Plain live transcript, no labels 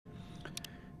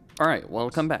Alright,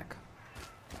 welcome back.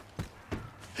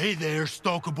 Hey there,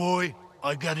 stalker boy.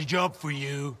 I got a job for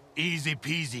you. Easy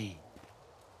peasy.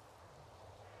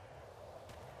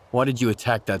 Why did you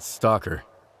attack that stalker?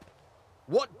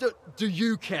 What do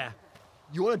you care?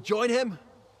 You want to join him?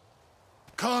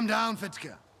 Calm down,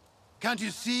 Fitzka. Can't you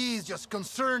see he's just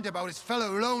concerned about his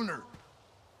fellow loner?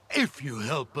 If you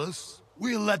help us,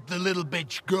 we'll let the little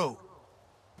bitch go.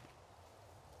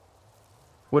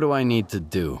 What do I need to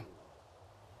do?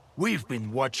 We've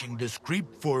been watching this creep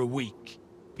for a week.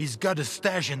 He's got a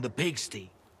stash in the pigsty.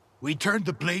 We turned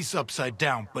the place upside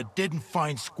down, but didn't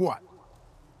find squat.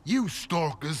 You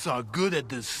stalkers are good at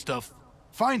this stuff.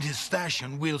 Find his stash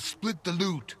and we'll split the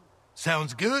loot.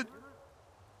 Sounds good?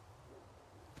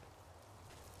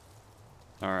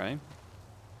 Alright.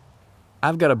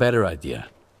 I've got a better idea.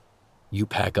 You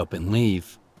pack up and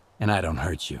leave, and I don't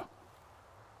hurt you.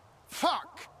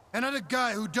 Fuck! Another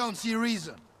guy who don't see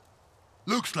reason.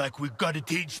 Looks like we've got to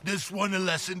teach this one a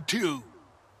lesson too.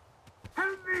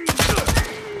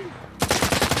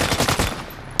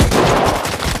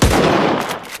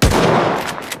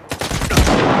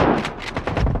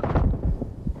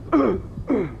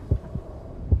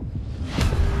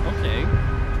 Okay.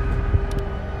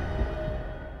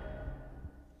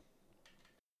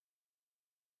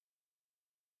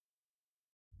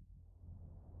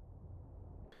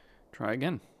 Try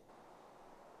again.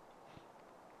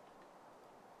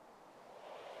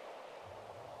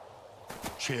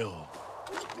 Chill.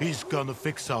 He's gonna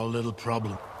fix our little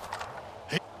problem.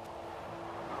 Hey.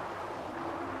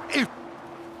 If...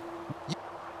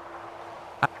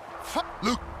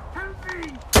 Look.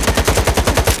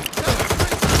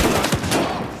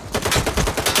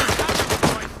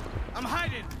 I'm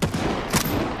hiding.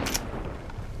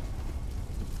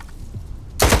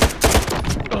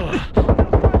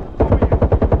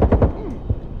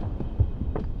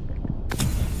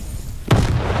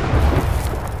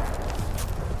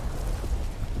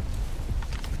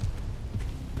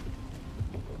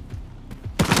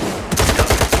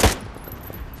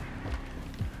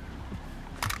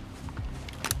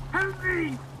 Help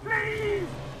me, please!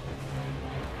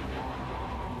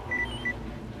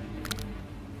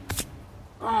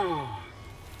 Oh.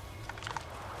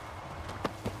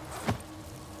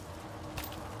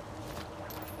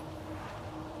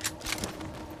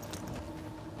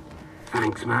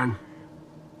 Thanks, man.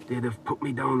 They'd have put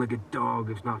me down like a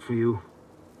dog if not for you.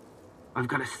 I've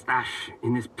got a stash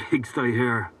in this pigsty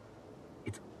here.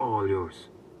 It's all yours.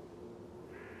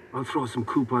 I'll throw some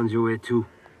coupons your way too.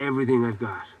 Everything I've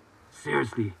got.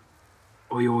 Seriously,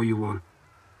 I owe you one.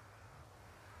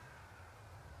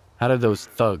 How did those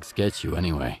thugs get you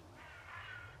anyway?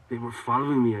 They were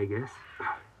following me, I guess.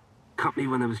 Caught me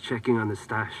when I was checking on the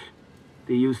stash.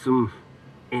 They used some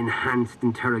enhanced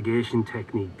interrogation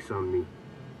techniques on me.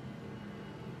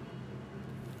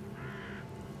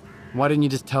 Why didn't you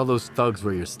just tell those thugs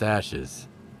where your stash is?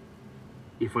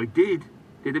 If I did,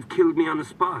 they'd have killed me on the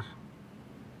spot.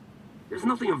 There's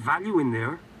nothing of value in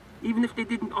there. Even if they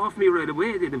didn't off me right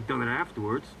away, they'd have done it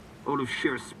afterwards, out of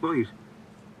sheer spite.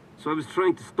 So I was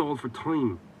trying to stall for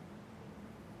time.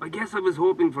 I guess I was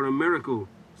hoping for a miracle,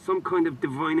 some kind of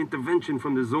divine intervention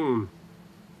from the zone.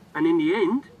 And in the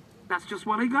end, that's just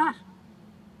what I got.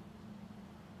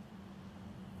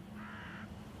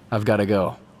 I've gotta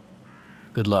go.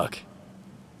 Good luck.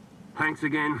 Thanks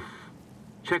again.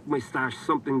 Check my stash,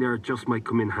 something there just might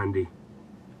come in handy.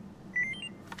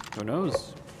 Who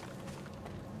knows?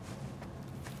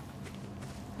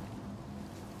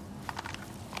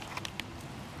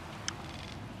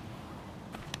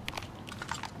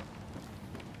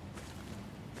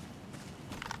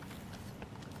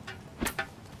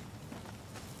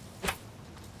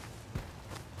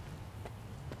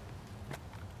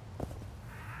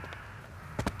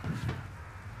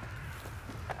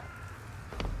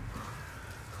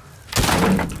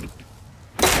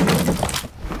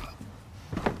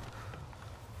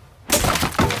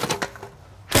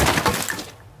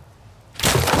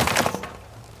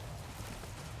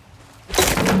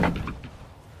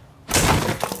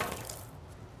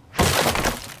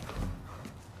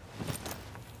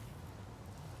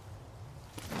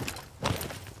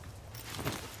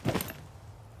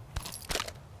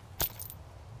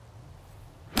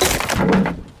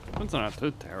 That's not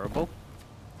too terrible.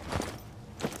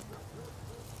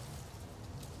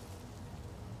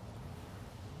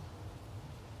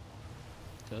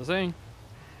 Just saying.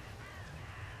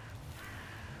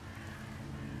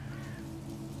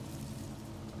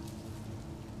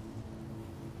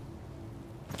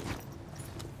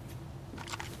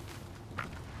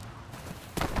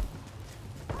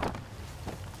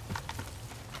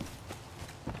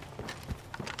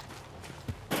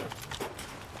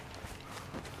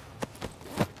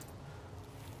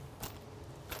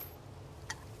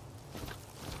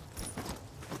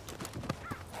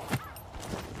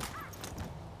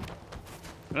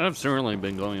 I've certainly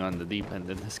been going on the deep end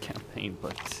in this campaign,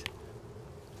 but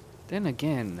then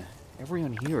again,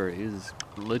 everyone here is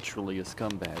literally a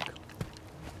scumbag.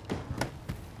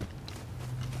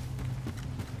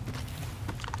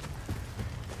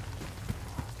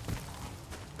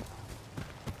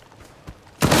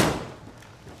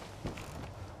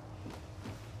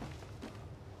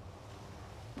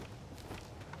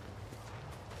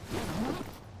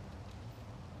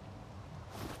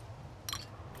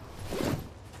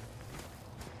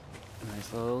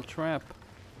 Little trap.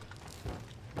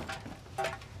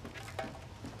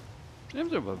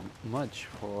 Seems a bit much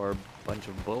for a bunch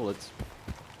of bullets.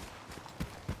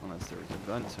 Unless there's a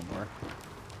gun somewhere.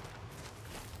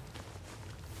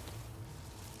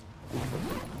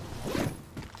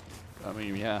 I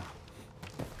mean, yeah.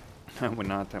 I would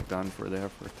not have gone for the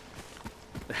effort.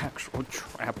 The actual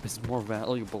trap is more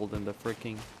valuable than the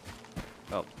freaking...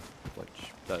 Oh,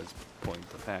 which does point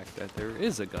the fact that there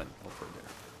is a gun over there.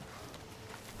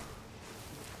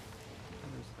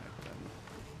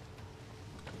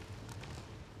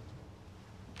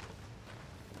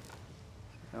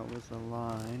 That was the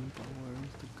line, but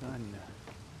where's the gun?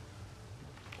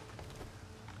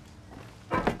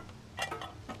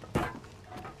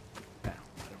 Yeah,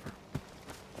 whatever.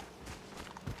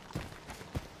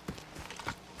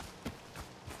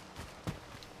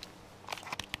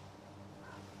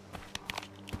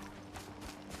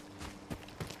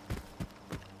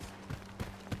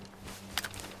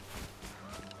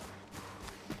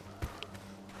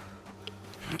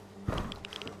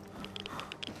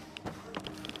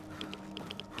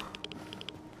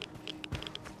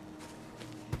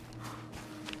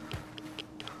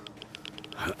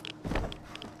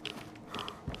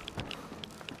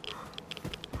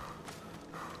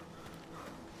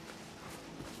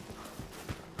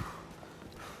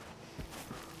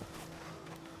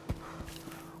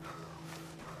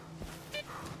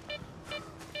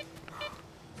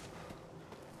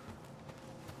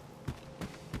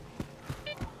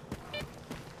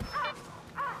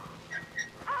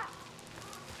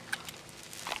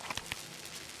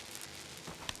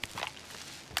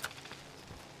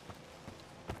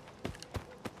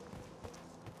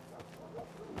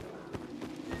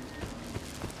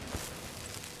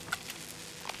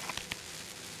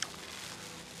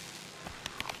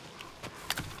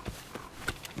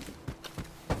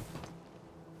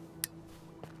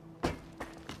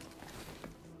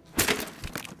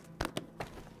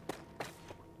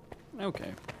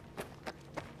 Okay.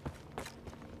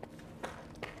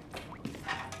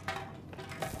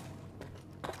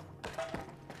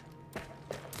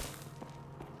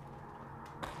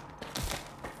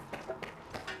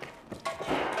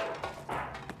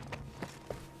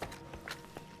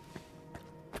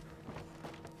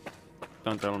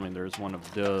 Don't tell me there's one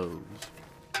of those.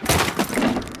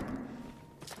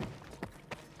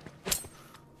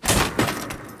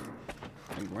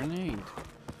 A grenade.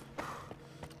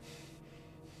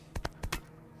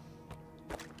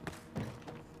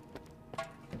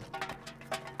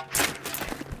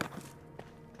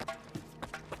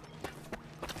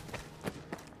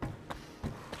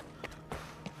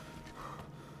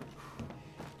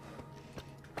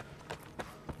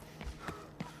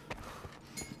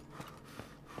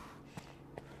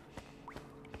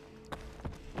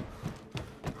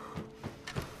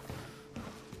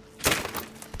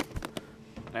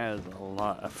 That is a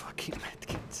lot of fucking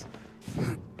medkits.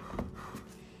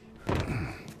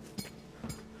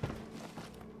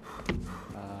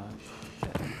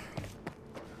 Shit.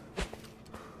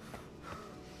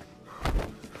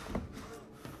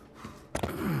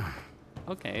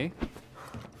 Okay.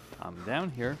 I'm down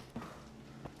here.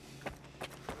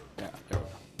 Yeah, there we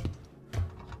go.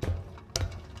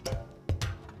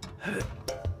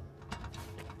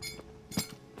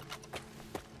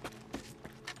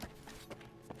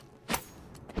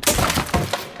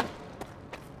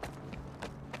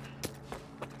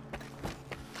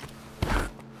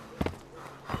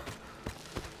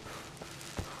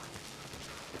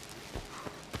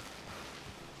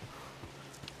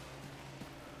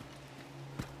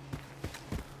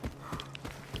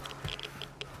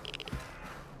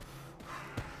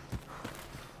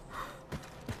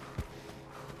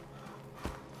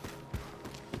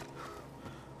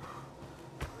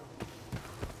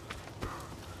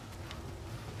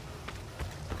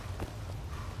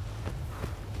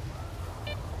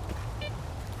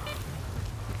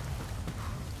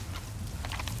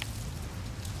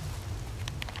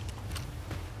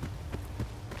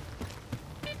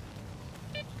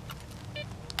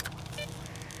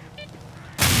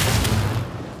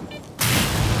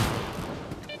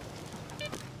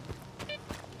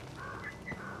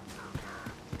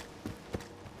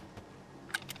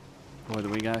 What do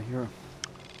we got here?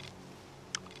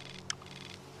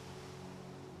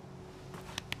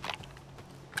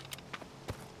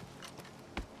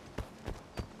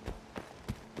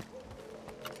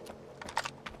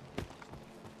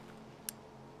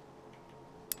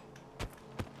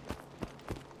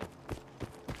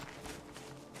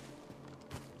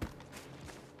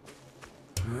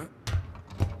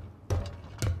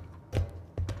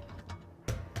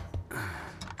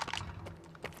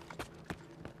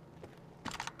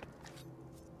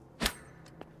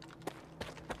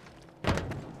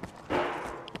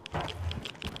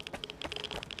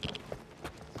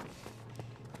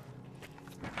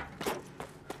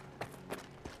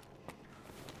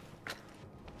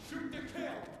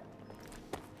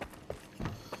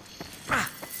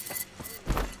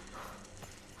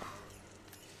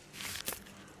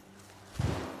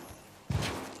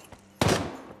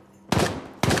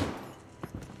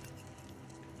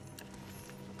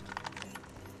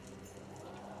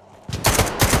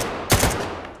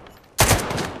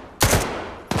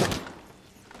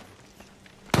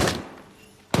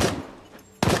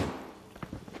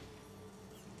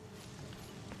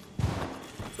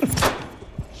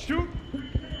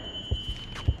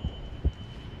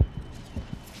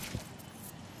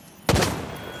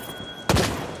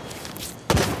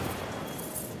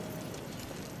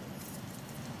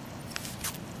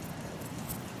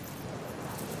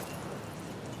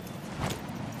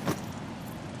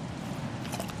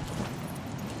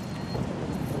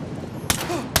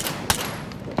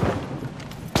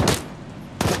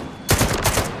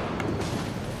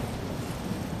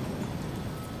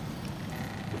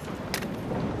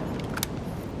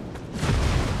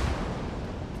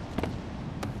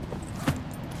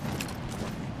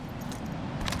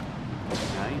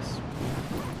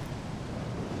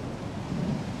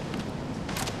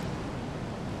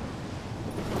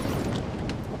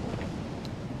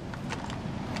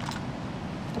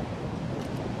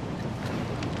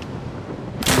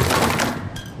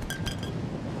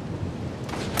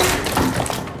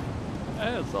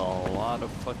 That's a lot of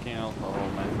fucking alcohol,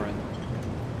 my friend.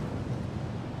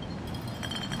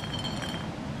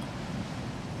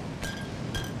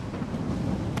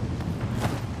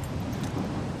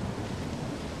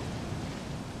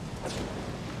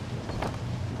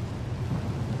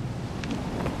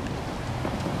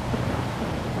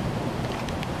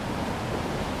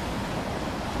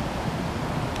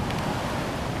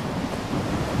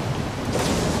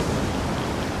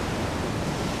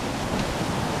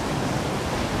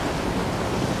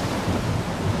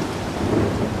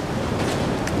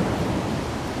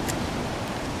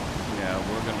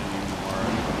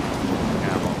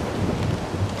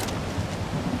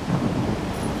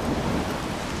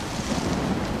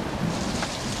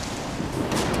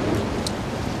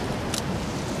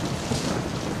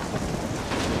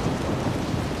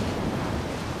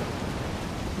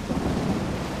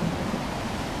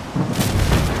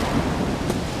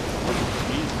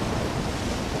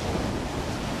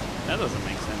 That doesn't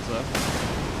make sense though.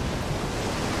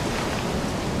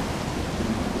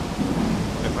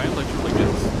 If I literally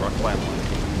get struck by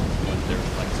lightning when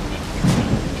there's like so many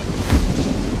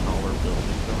taller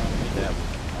buildings around me, that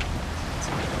would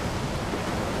see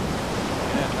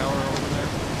that tower over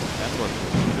there? That's what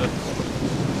should.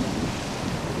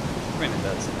 Granted,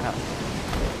 that's half.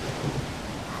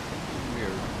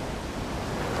 Weird.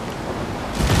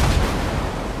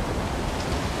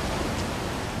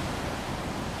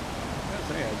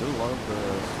 I do love the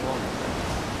swarm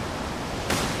effects.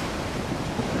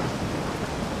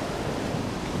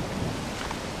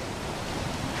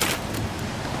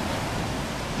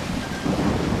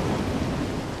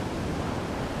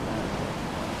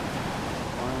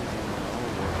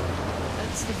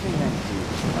 That's the thing I do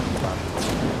about this.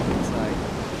 It's like,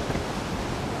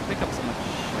 I pick up so much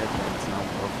shit that it's not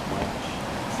worth much.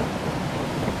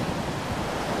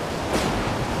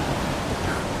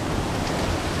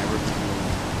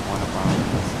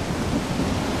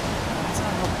 That's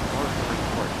not how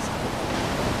it works.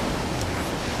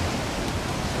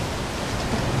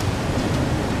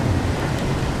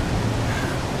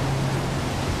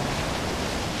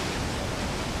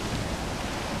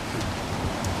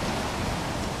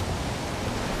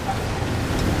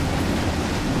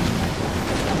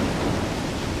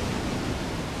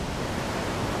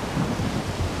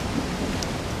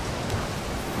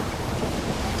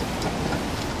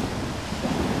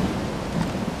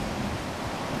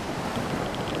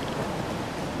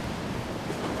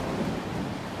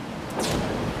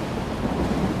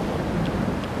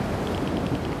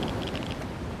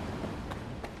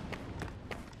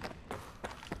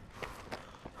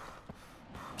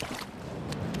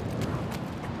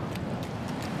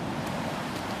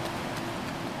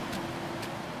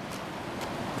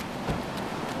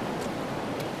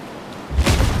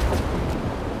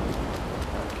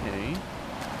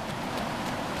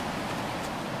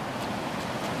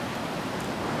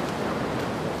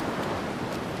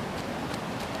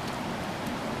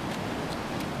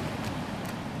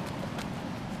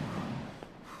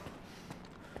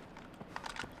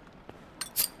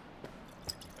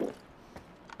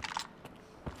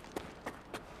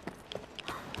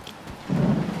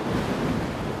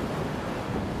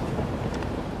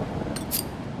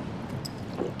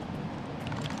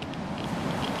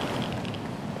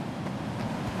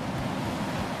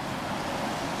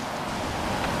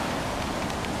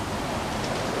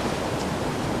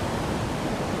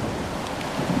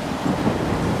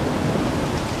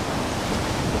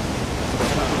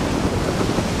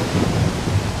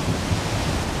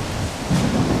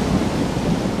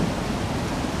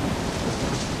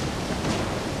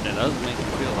 does make me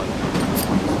feel like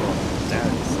that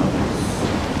sounds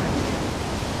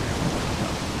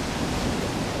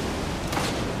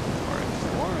or it's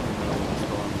war in the middle of the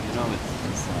storm, you know,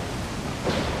 it's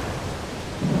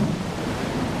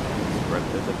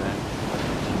scripted event.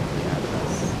 Yeah,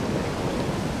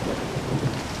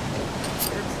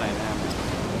 it's dynamic.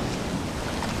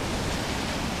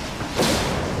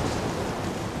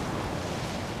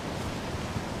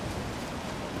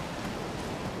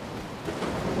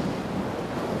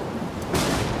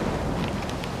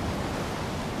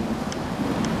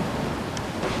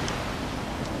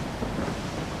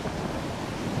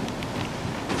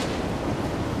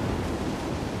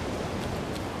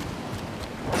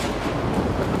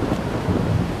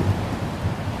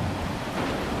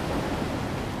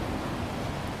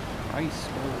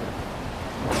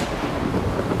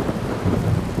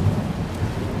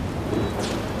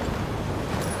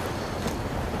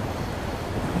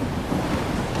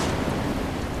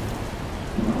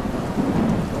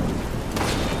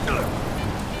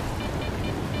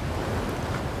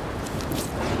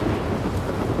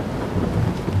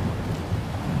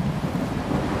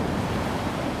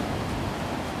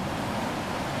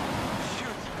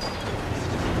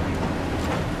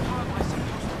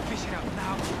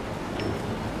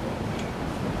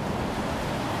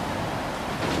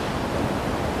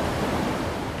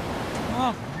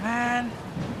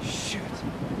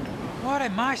 What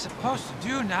am I supposed to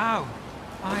do now?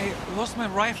 I lost my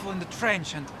rifle in the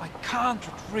trench and I can't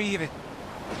retrieve it.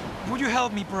 Would you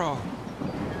help me, bro?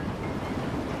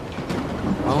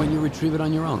 Why won't you retrieve it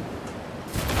on your own?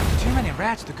 Too many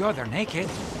rats to go there naked.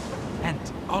 And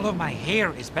all of my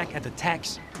hair is back at the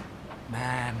tax.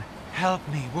 Man, help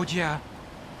me, would ya?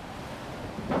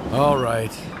 All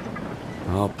right.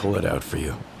 I'll pull it out for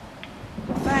you.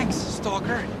 Thanks,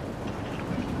 Stalker.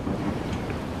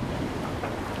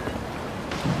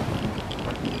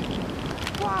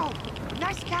 Wow!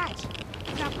 Nice catch!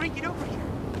 Now bring it over here.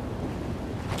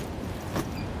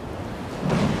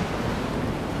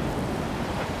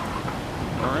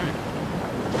 Alright.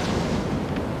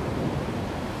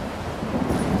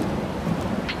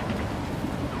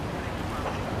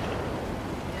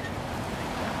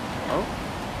 Oh?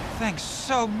 Thanks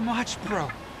so much, bro.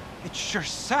 It sure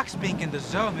sucks being in the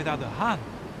zone without a hunt.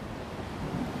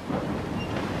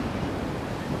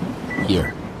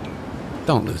 Here.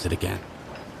 Don't lose it again.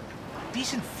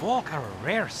 Decent folk are a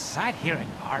rare sight here in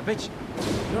Garbage.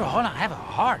 You're gonna have a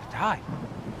hard time.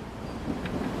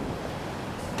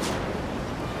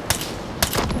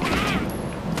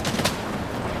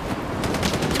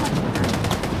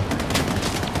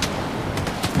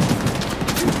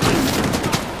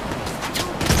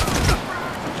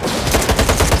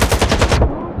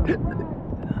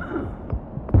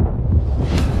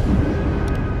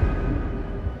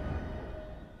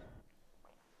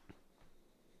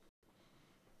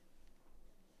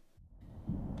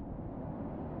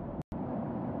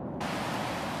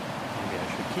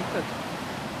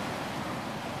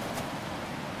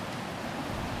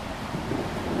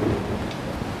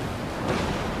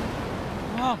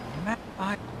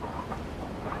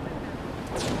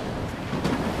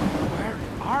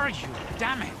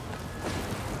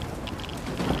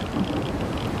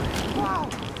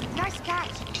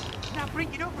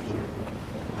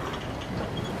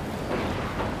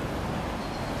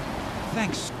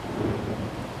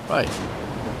 Right.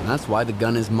 And that's why the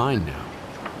gun is mine now.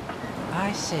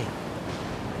 I see.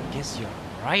 I guess you're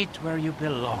right where you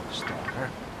belong, Stalker.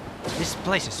 This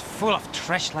place is full of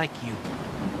trash like you.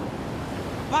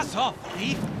 Pass off,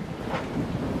 thief!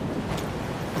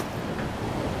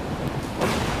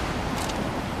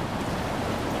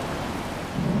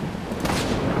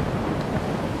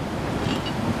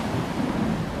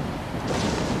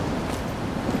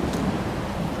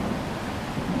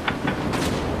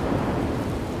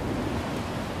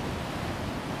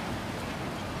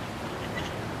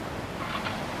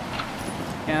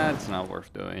 Yeah, it's not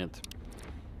worth doing it.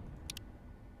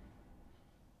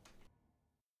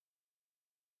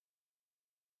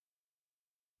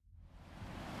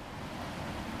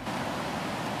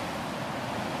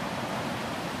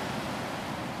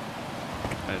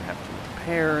 I'd have to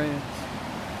repair it.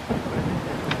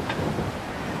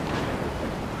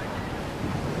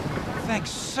 Thanks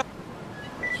so...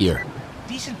 Here.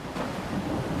 Decent...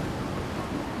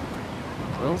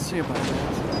 We'll see about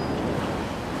that.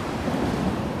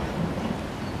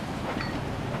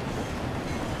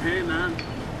 Hey, man.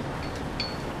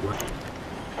 What?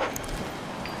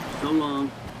 So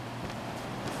long.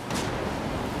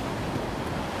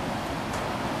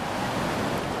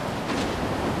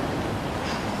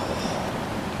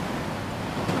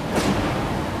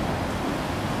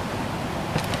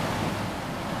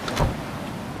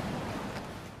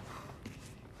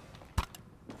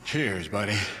 Cheers,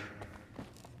 buddy.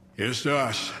 Here's to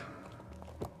us.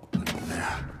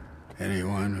 Now,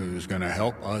 anyone who's gonna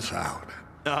help us out.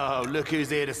 Oh, look who's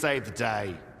here to save the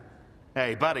day.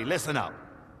 Hey, buddy, listen up.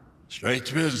 Straight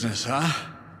to business, huh?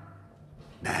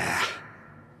 Nah.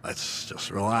 Let's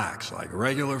just relax like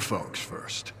regular folks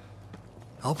first.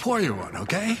 I'll pour you one,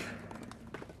 okay?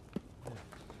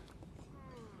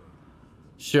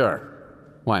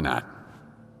 Sure. Why not?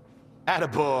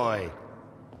 Attaboy.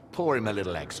 Pour him a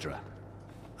little extra.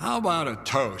 How about a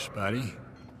toast, buddy?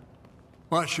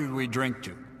 What should we drink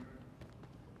to?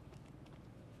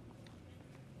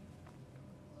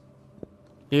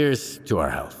 Here's to our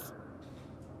health.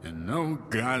 And no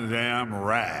goddamn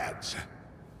rads.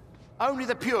 Only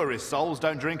the purest souls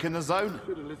don't drink in the zone.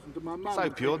 So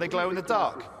pure they glow in the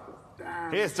dark.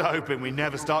 Here's to hoping we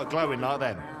never start glowing like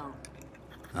them.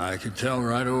 I could tell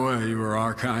right away you were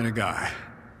our kind of guy.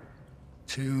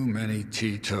 Too many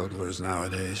teetotalers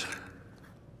nowadays.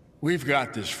 We've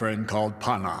got this friend called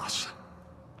Panas.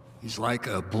 He's like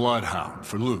a bloodhound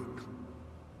for loot.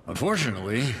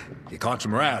 Unfortunately, he caught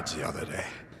some rats the other day.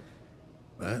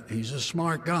 But he's a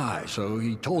smart guy, so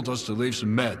he told us to leave some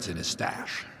meds in his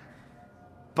stash.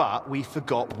 But we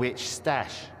forgot which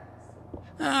stash.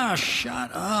 Ah,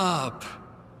 shut up.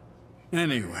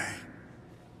 Anyway,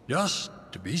 just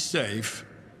to be safe,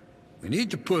 we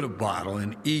need to put a bottle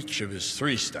in each of his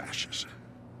 3 stashes.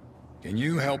 Can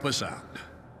you help us out?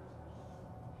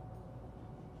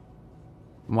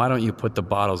 Why don't you put the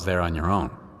bottles there on your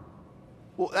own?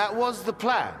 Well, that was the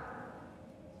plan.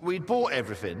 We'd bought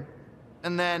everything,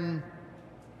 and then...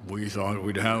 We thought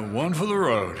we'd have one for the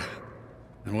road.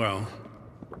 And well,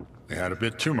 we had a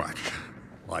bit too much.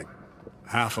 Like,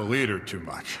 half a liter too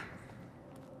much.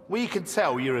 We can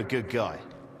tell you're a good guy.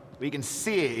 We can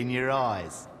see it in your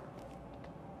eyes.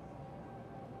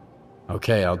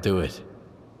 Okay, I'll do it.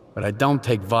 But I don't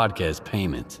take vodka as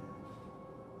payment.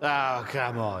 Oh,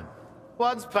 come on.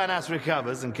 Once Panas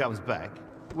recovers and comes back,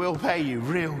 we'll pay you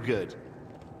real good.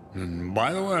 And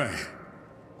by the way,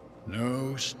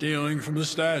 no stealing from the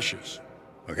stashes,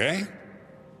 okay?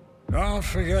 Don't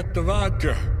forget the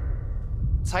vodka.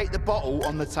 Take the bottle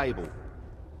on the table.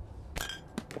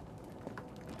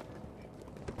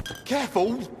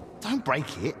 Careful! Don't break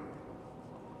it.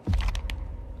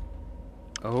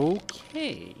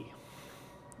 Okay.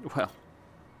 Well.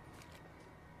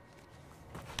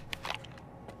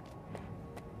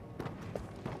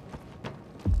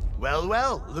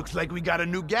 Well, looks like we got a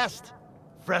new guest.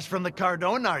 Fresh from the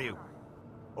Cardone, are you?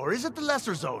 Or is it the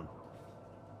Lesser Zone?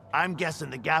 I'm guessing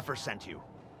the Gaffer sent you.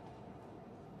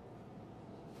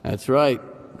 That's right.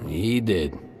 He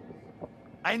did.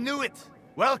 I knew it!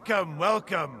 Welcome,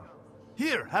 welcome.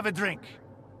 Here, have a drink.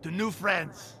 To new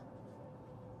friends.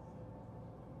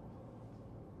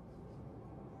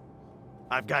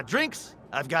 I've got drinks,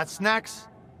 I've got snacks.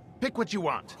 Pick what you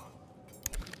want.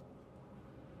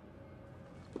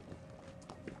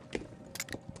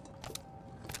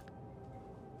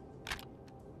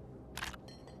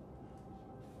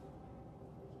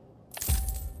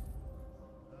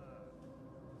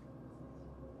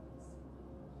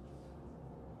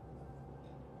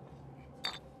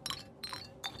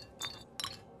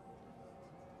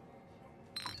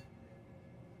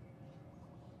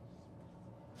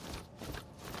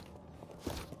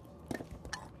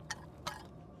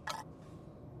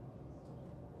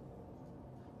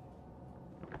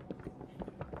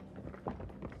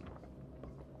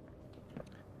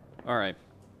 Alright.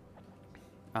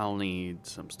 I'll need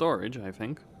some storage, I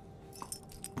think.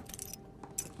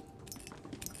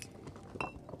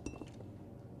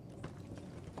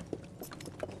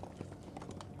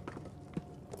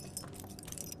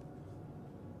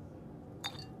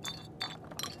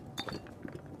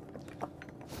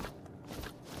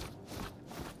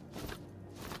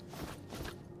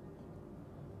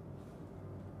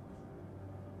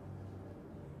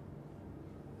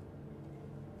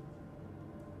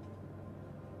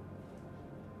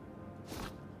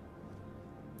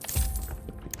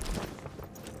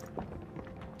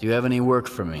 Do you have any work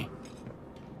for me?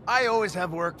 I always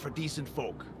have work for decent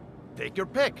folk. Take your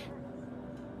pick.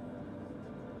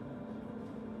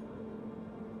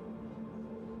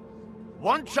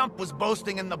 One chump was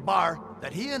boasting in the bar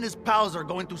that he and his pals are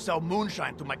going to sell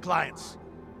moonshine to my clients.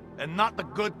 And not the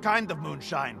good kind of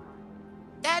moonshine.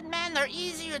 Dead men are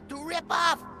easier to rip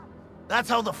off. That's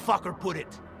how the fucker put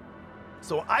it.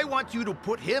 So I want you to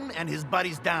put him and his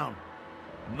buddies down.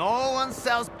 No one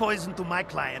sells poison to my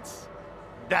clients.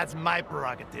 That's my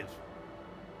prerogative.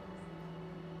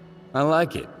 I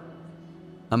like it.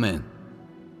 I'm in.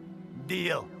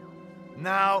 Deal.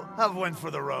 Now, have one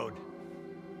for the road.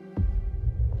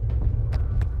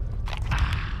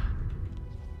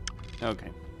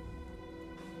 Okay.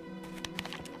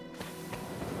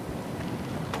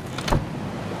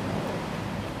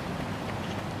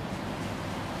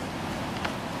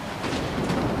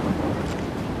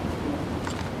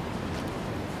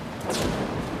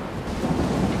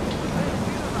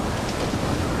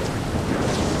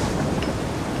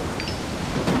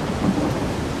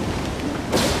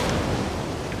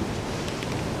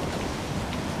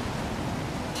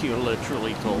 You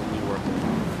literally told me where the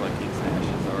fucking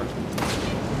stashes are.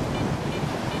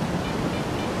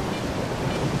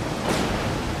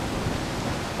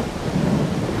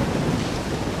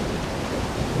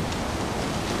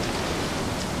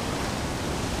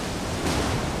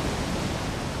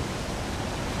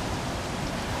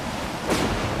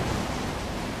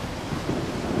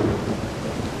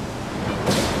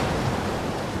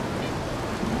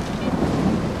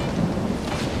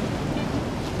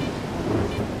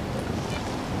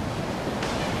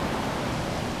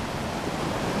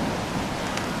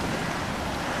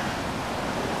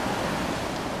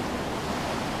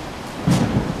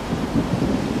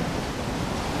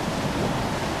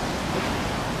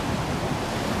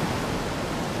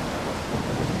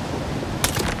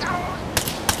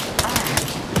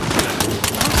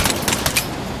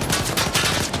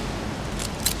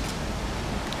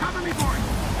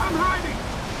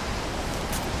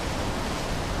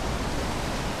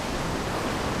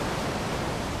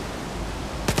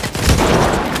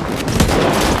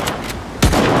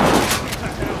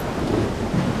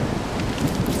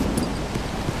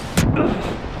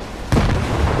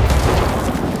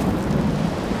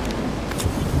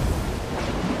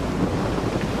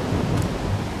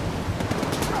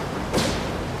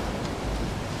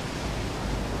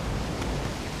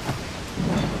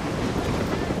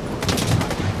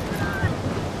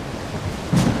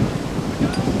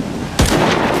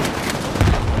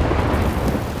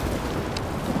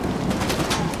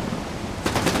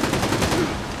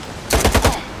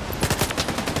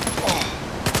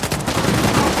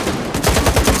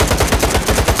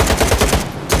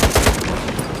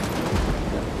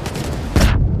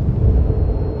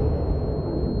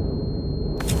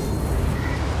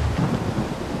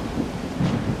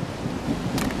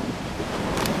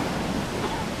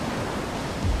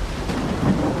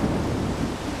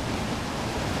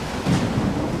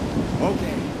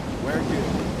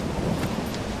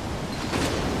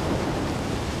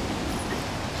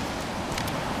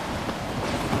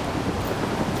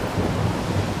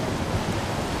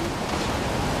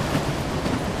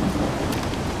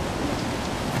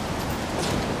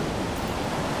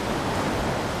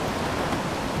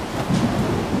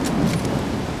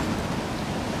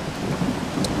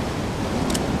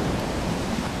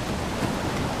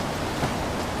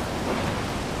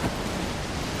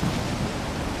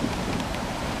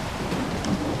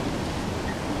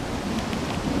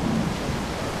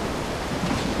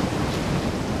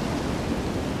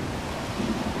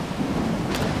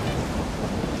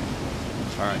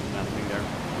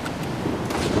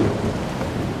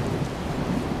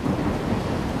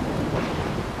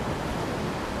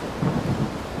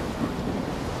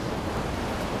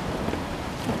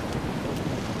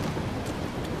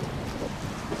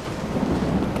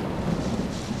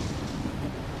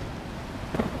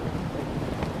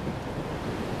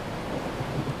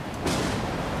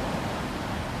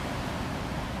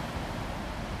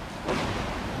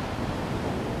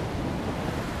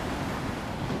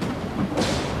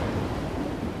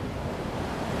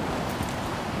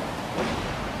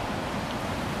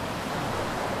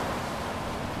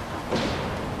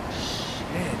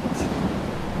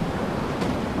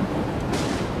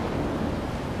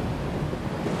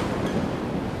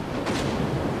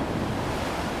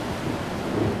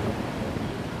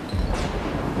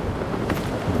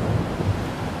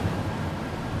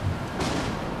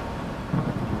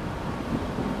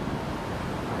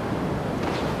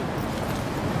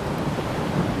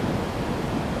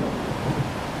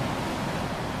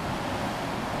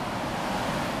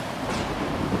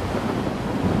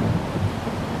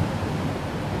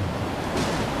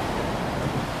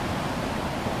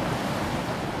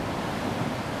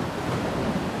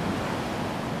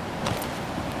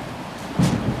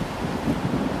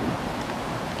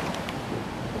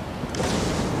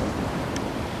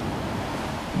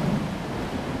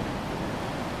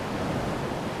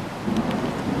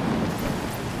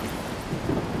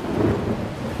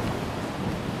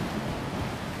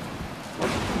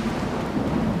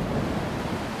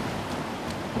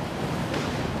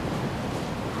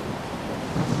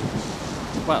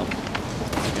 Well,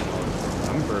 I can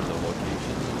remember the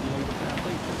location at the end of that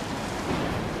later.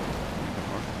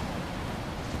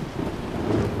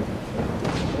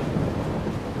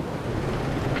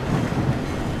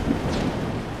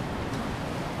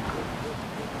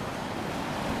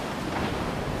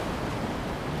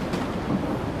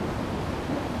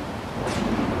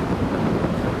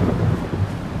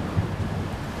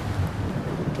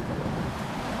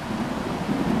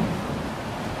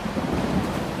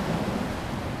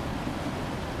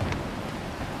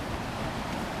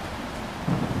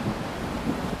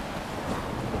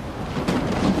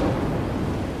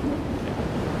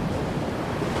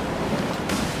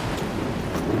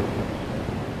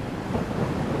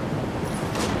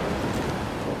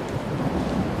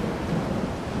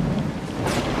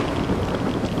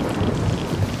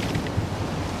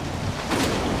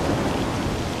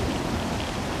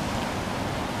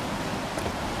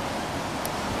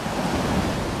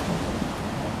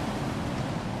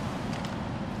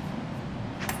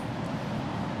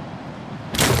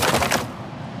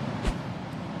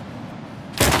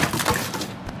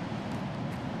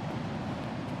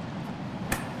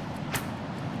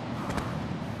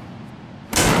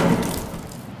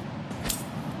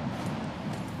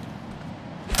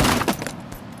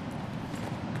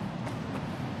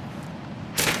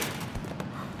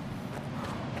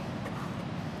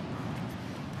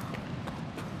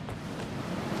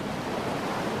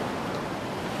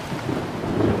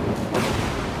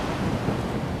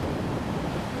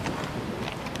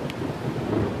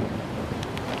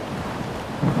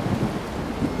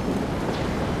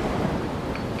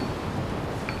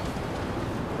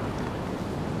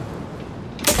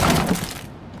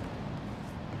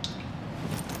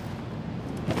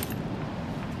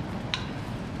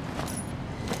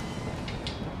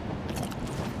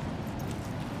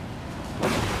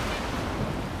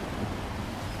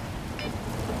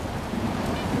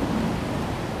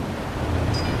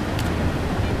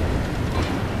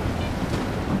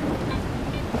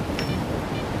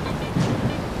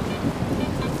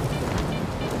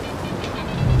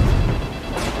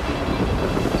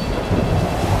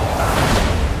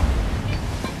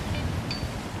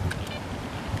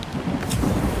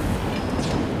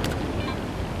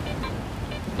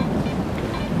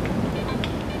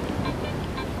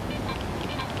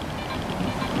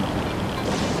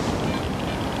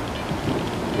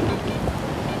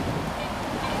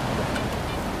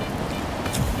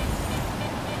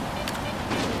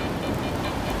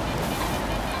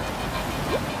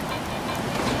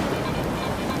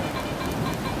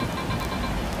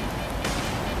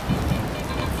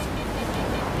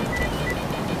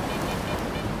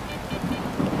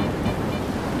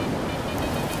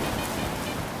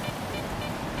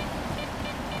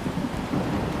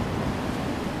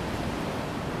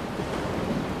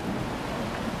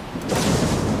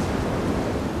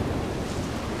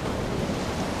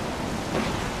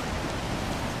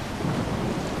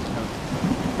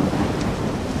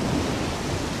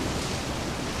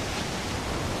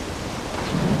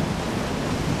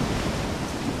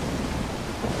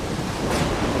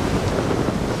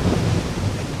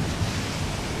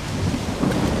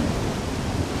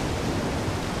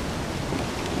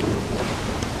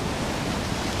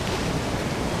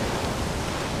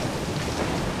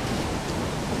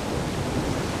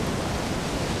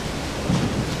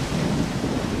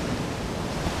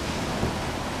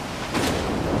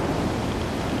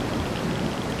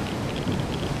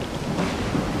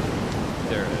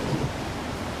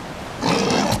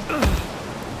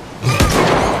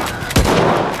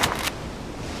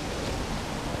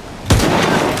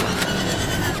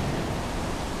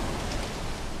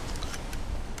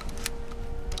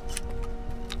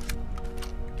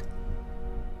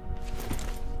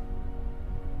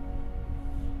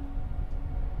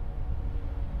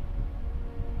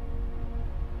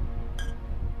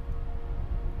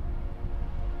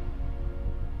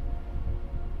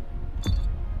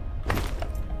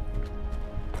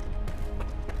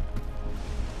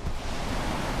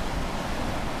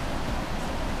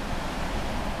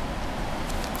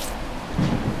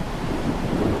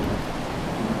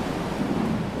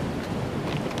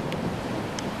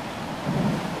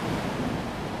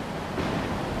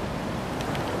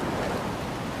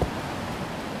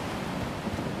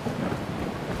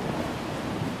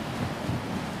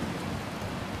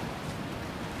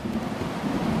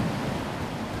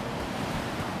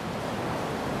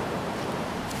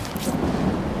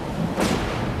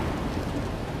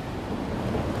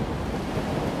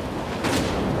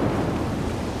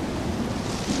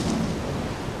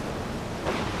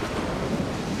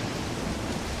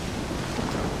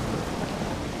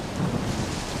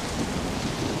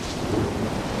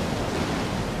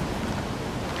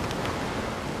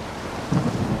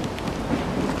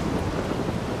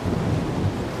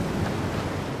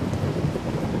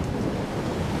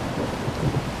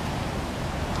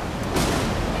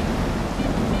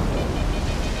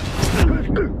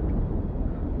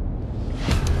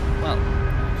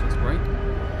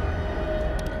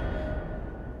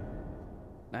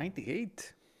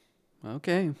 98.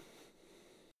 Okay.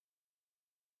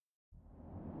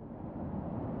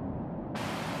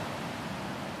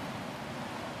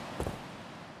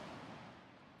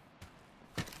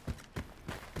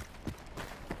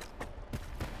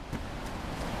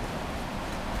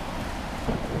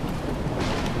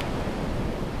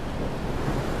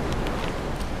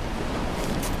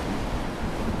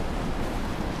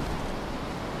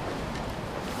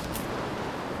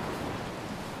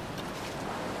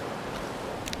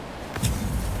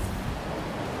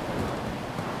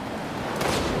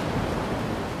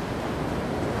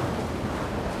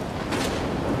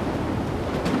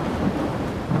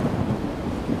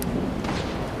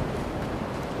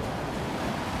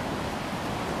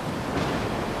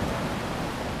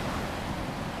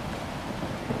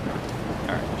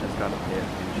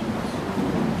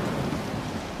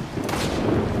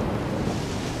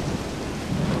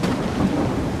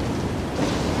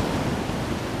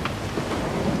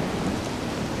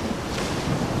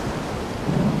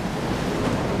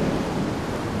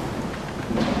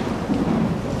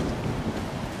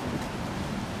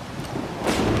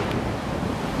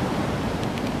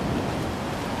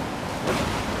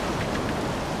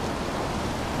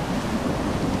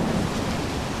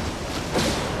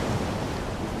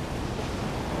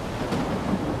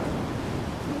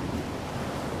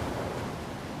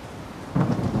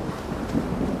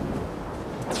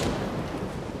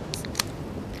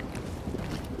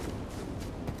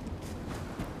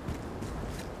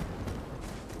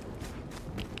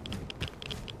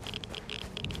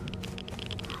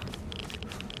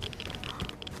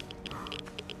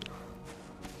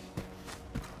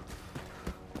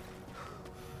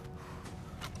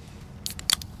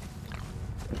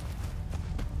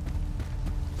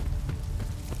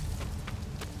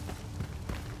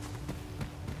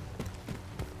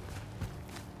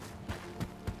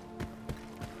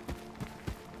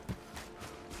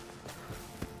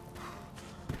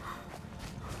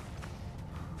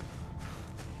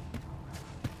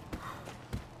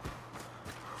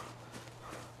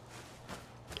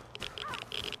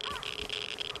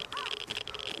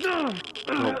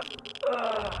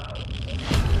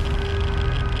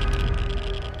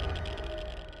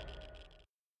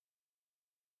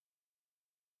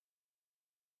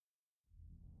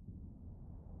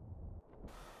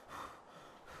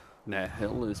 The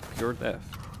hell is pure death?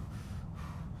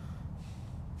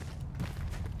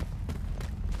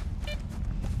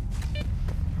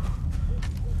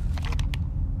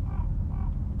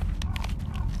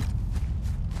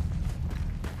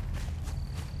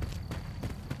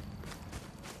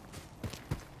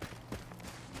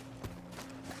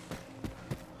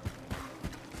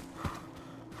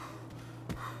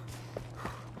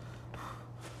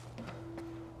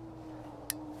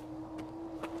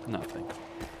 Nothing.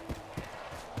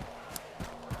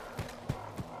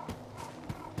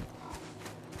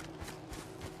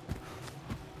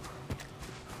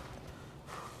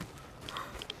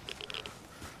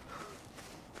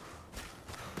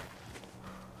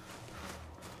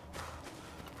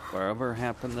 Whatever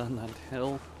happened on that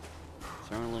hill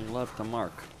certainly left a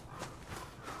mark.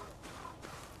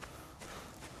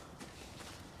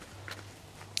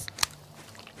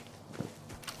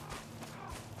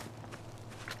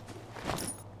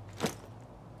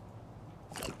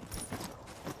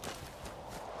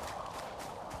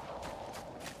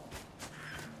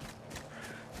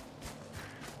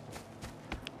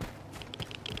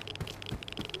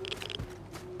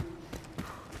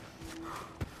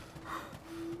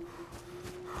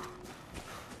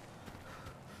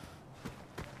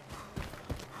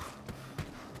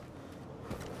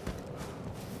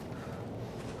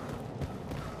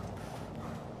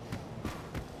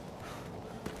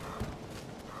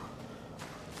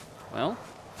 Well,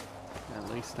 at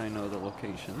least I know the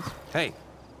locations. Hey,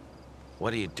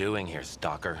 what are you doing here,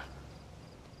 stalker?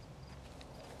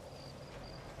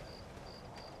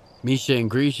 Misha and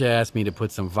Grisha asked me to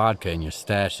put some vodka in your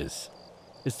stashes.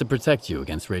 It's to protect you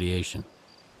against radiation.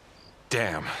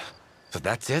 Damn. So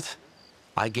that's it?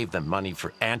 I gave them money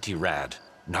for anti-rad,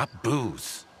 not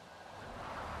booze.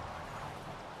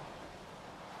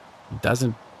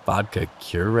 Doesn't vodka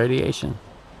cure radiation?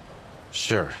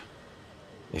 Sure,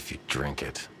 if you drink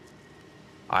it.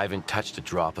 I haven't touched a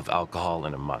drop of alcohol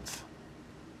in a month.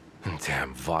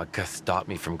 Damn, vodka stopped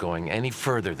me from going any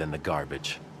further than the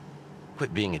garbage.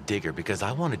 Quit being a digger because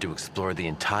I wanted to explore the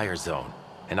entire zone,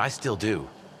 and I still do.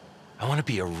 I want to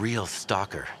be a real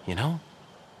stalker, you know?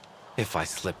 If I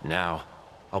slip now,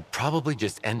 I'll probably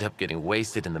just end up getting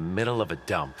wasted in the middle of a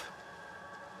dump.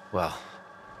 Well,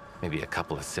 maybe a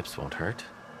couple of sips won't hurt.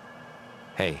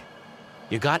 Hey,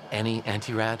 you got any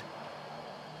anti-rad?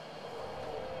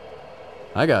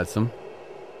 I got some.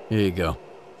 Here you go.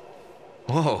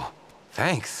 Whoa,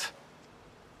 thanks.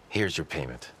 Here's your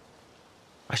payment.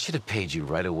 I should have paid you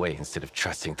right away instead of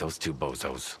trusting those two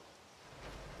bozos.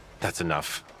 That's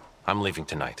enough. I'm leaving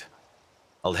tonight.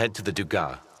 I'll head to the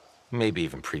Dugas, maybe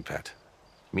even Pripet.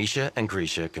 Misha and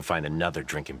Grisha can find another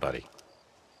drinking buddy.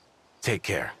 Take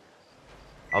care.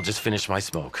 I'll just finish my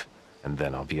smoke, and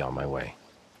then I'll be on my way.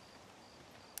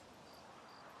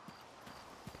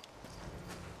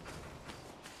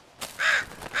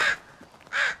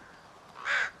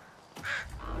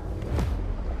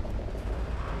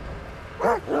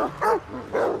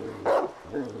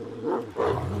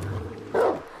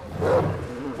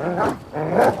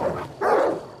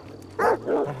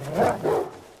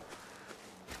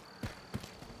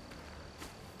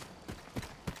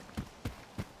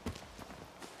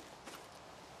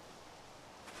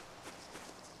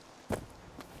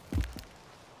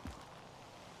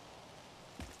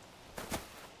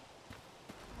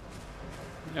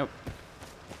 Yep.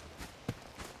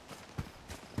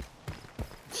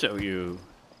 So you...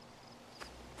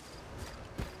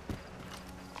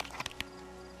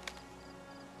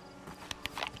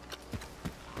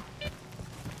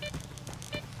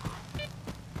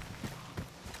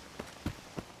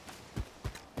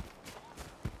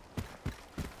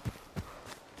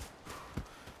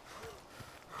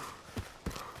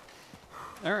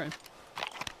 All right.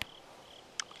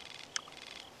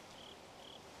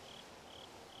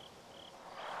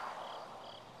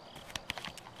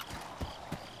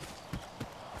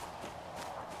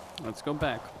 Let's go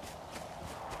back.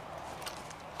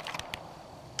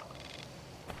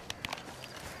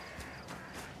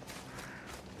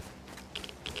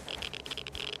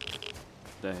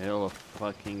 The hell of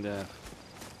fucking death.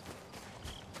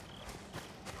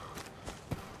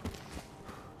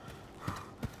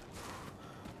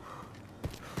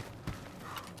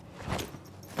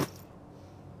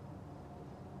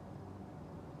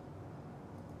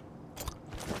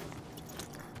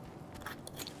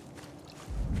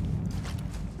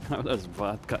 How does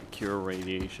vodka cure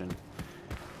radiation?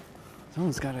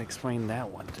 Someone's got to explain that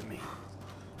one to me.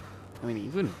 I mean,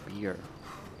 even beer.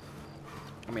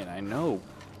 I mean, I know.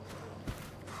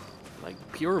 Like,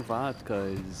 pure vodka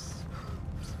is...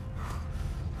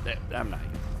 I'm not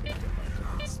even thinking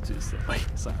about it. It's too silly.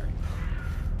 Sorry.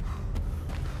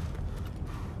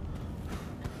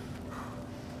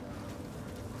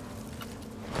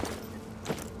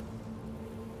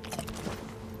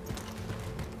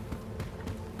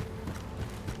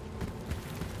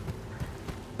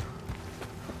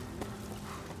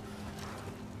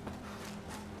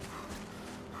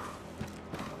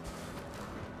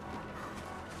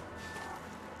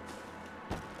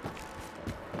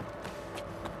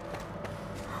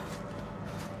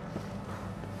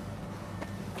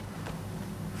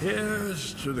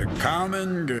 Here's to the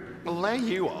common good. Well, there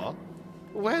you are.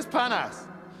 Where's Panas?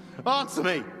 Answer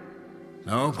me.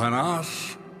 No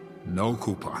Panas, no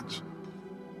coupons.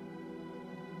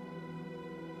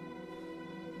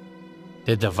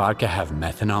 Did the vodka have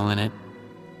methanol in it?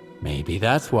 Maybe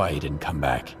that's why he didn't come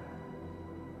back.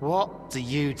 What do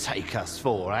you take us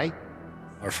for, eh?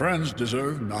 Our friends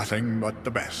deserve nothing but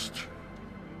the best.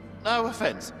 No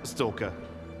offense, Stalker,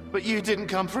 but you didn't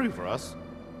come through for us.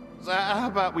 So how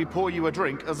about we pour you a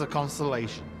drink as a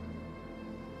consolation?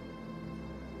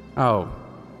 Oh.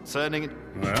 Turning it...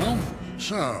 Well,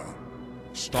 so,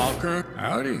 Stalker,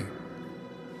 howdy.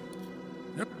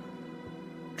 Yep.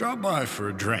 Drop by for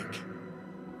a drink.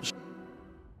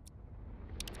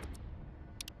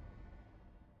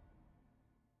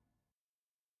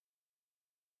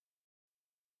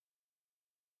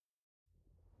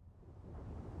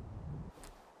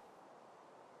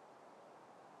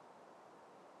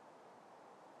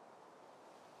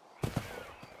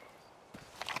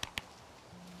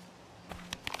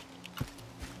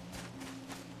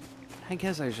 I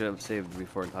guess I should have saved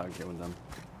before talking with them.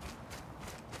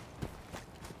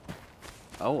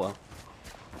 Oh well.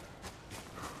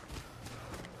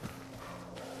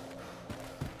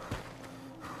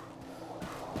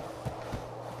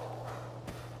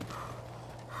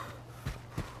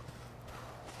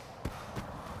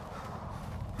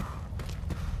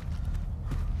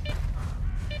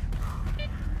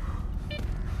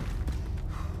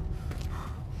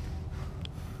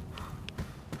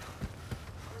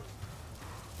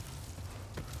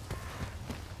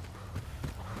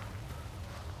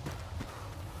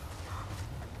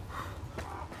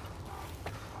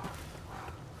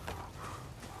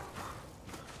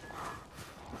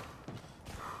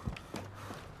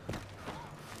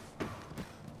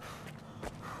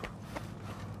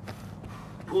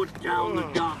 Put down the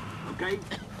gun, okay?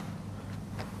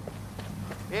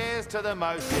 Here's to the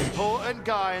most important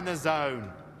guy in the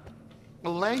zone.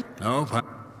 Late. No,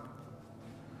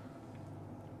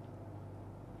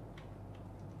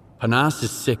 Panas is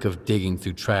sick of digging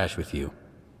through trash with you.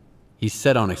 He's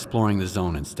set on exploring the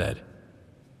zone instead.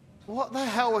 What the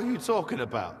hell are you talking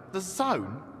about? The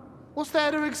zone? What's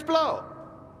there to explore?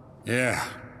 Yeah.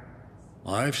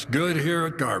 Life's good here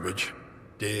at Garbage.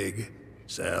 Dig,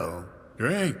 sell,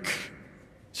 drink.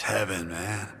 It's heaven,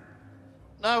 man.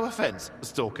 No offense,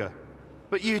 Stalker,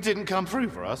 but you didn't come through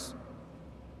for us.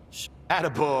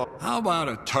 Attaboy. How about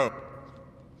a toast?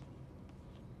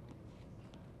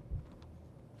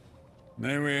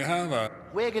 May we have a...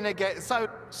 We're gonna get so...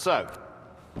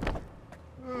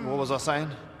 What was I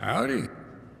saying? Howdy.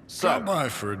 Stop by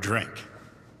for a drink.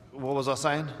 What was I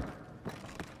saying?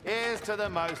 Here's to the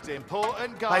most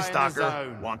important guy Hi, in the Stalker.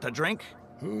 zone. Want a drink?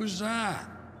 Who's that?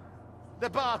 The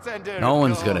bartender. No of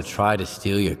one's course. gonna try to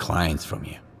steal your clients from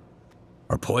you.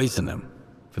 Or poison them,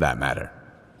 for that matter.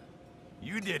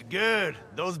 You did good.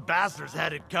 Those bastards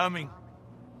had it coming.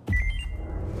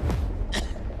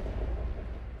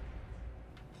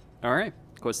 Alright,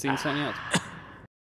 Costin signing out.